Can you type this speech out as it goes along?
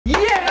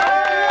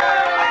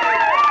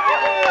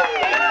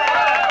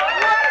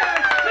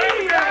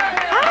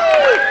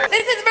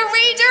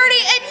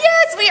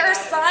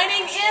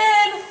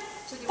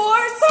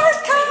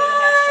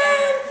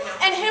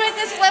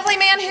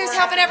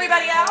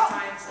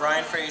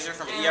Ryan Fraser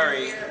from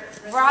ERE.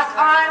 Rock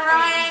on,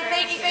 Ryan.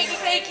 Thank you, thank you,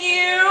 thank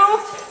you.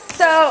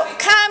 So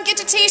come get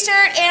your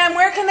t-shirt, and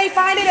where can they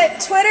find it? At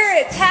Twitter,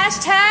 it's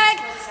hashtag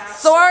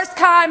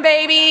SourceCon,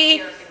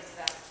 baby.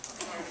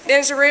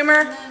 There's a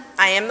rumor.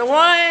 I am the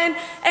one.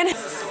 And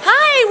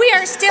hi, we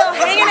are still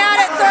hanging out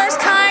at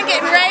SourceCon,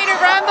 getting ready to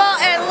rumble,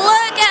 and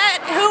look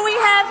at who we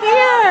have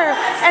here.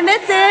 And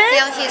this is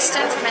Gail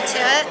Houston from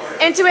Intuit.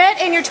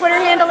 Intuit, and your Twitter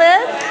handle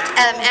is?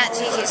 At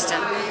G Houston.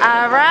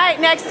 All right,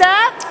 next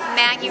up.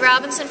 Maggie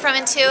Robinson from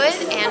Intuit,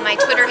 and my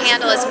Twitter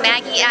handle is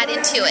Maggie at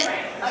Intuit.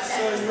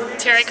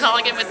 Terry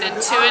Colligan with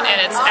Intuit,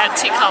 and it's at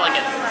T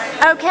Colligan.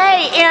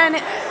 Okay, and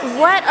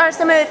what are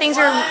some of the things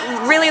you're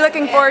really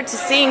looking forward to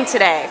seeing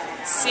today?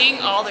 Seeing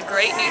all the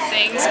great new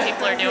things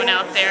people are doing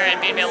out there and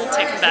being able to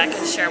take them back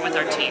and share them with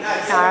our team.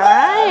 All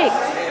right.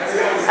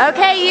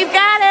 Okay, you've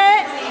got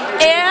it.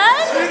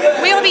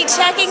 And we will be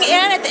checking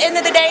in at the end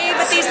of the day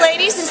with these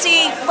ladies and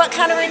see what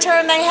kind of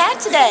return they had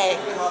today.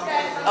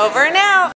 Over and out.